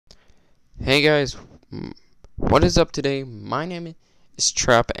Hey guys, what is up today? My name is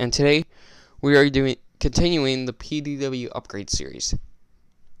Trap, and today we are continuing the PDW upgrade series.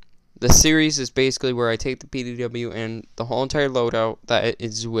 The series is basically where I take the PDW and the whole entire loadout that it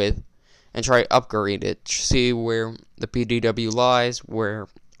is with and try to upgrade it, see where the PDW lies,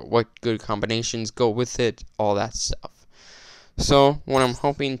 what good combinations go with it, all that stuff. So what I'm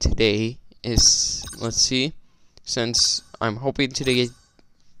hoping today is, let's see, since I'm hoping today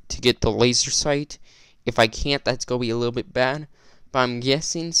to get the laser sight. If I can't, that's going to be a little bit bad. But I'm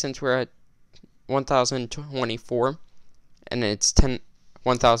guessing since we're at 1024 and it's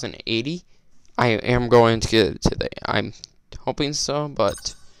 1080, I am going to get it today. I'm hoping so,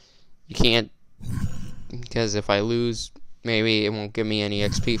 but you can't, because if I lose, maybe it won't give me any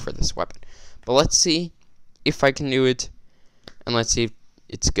XP for this weapon. But let's see if I can do it, and let's see if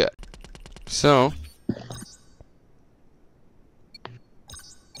it's good. So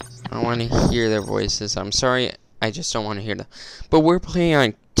I want to hear their voices. I'm sorry, I just don't want to hear them. But we're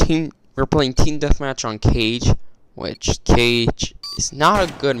playing team deathmatch on Cage, which Cage is not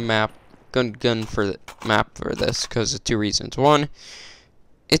a good map, gun for the map for this, because of two reasons. One,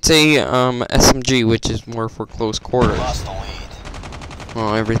 it's a SMG, which is more for close quarters.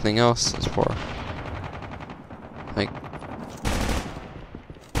 Well, everything else is for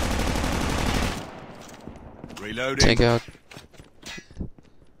reloading. Take out.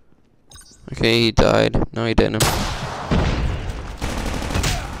 Okay, he died. No, he didn't.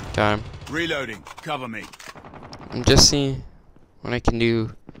 Got him. Reloading. Cover me. I'm just seeing what I can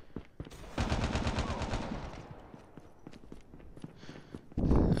do.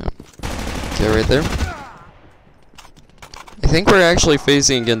 Okay, right there. I think we're actually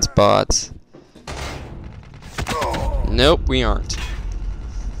facing against bots. Nope, we aren't.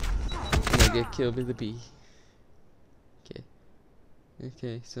 I'm gonna get killed by the bee. Okay.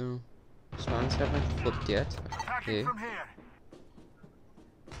 Okay, so spawns haven't flipped yet. Okay. We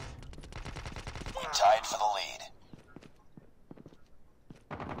tied for the lead.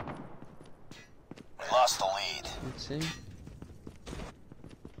 We lost the lead. Let's see.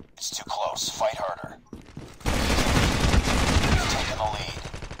 It's too close. Fight harder. Taking the lead.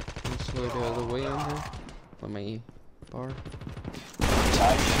 Let's slow it out of the way under. Let my bar.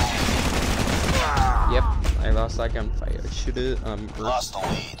 Tied for the lead. Yep, I lost that gunfight. I should've Lost the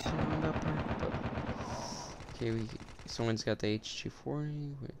lead. Okay, someone's got the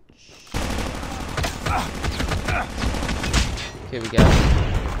H240, which okay, we got it.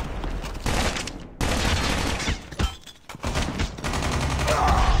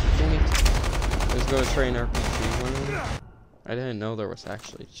 Dang it. I was gonna try an RPG one. I didn't know there was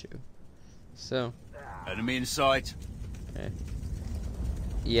actually two. So Enemy in sight. okay.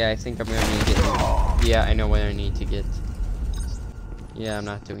 Yeah, I think I'm gonna need to get. Yeah, I know what I need to get. Yeah, I'm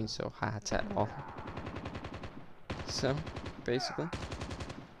not doing so hot at all. So, basically,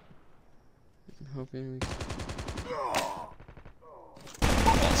 I'm hoping we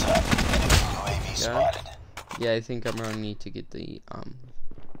Heads up. Enemy UAV spotted. yeah, I think I'm gonna need to get the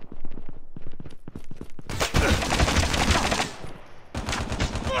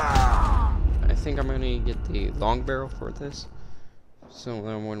I think I'm gonna get the long barrel for this. So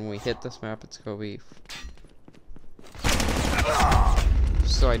then when we hit this map, it's gonna be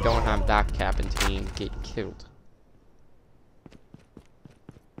so I don't have that cap until you get killed.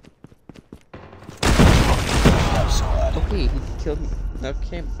 Okay, he killed me.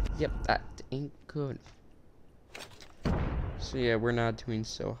 Okay, yep, that ain't good. So yeah, we're not doing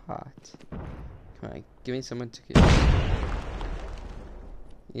so hot. Come on, give me someone to get.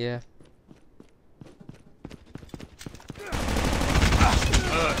 Yeah.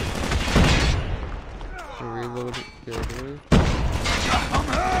 Reload it. Good.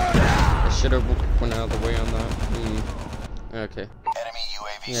 I should have went out of the way on that. Okay. Enemy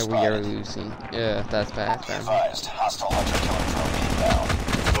UAV Yeah, we spotted. are losing. Yeah, that's bad. Be advised. Hostile hunter killer drone inbound.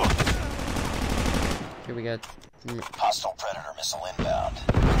 Okay, we got. Hostile predator missile inbound.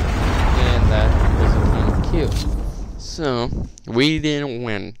 And that was a clean kill. So, we didn't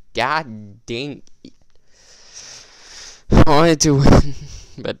win. God dang it. I wanted to win,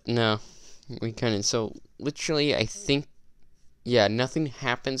 but no. We couldn't. So, literally, I think, yeah, nothing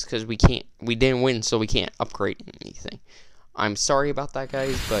happens because we didn't win, so we can't upgrade anything. I'm sorry about that,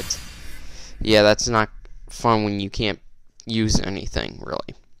 guys, but, yeah, that's not fun when you can't use anything,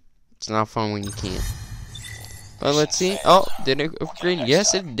 really. It's not fun when you can't. But let's see. Oh, did it upgrade?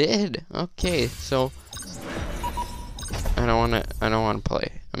 Yes, it did. Okay, so I don't wanna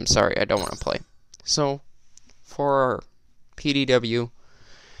play. I'm sorry, I don't wanna play. So for our PDW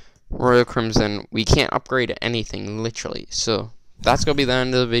Royal Crimson, we can't upgrade anything, literally. So that's gonna be the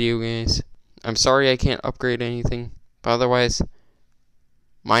end of the video, guys. I'm sorry I can't upgrade anything. But otherwise,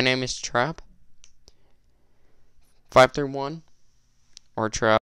 my name is Trap 531 or Trap.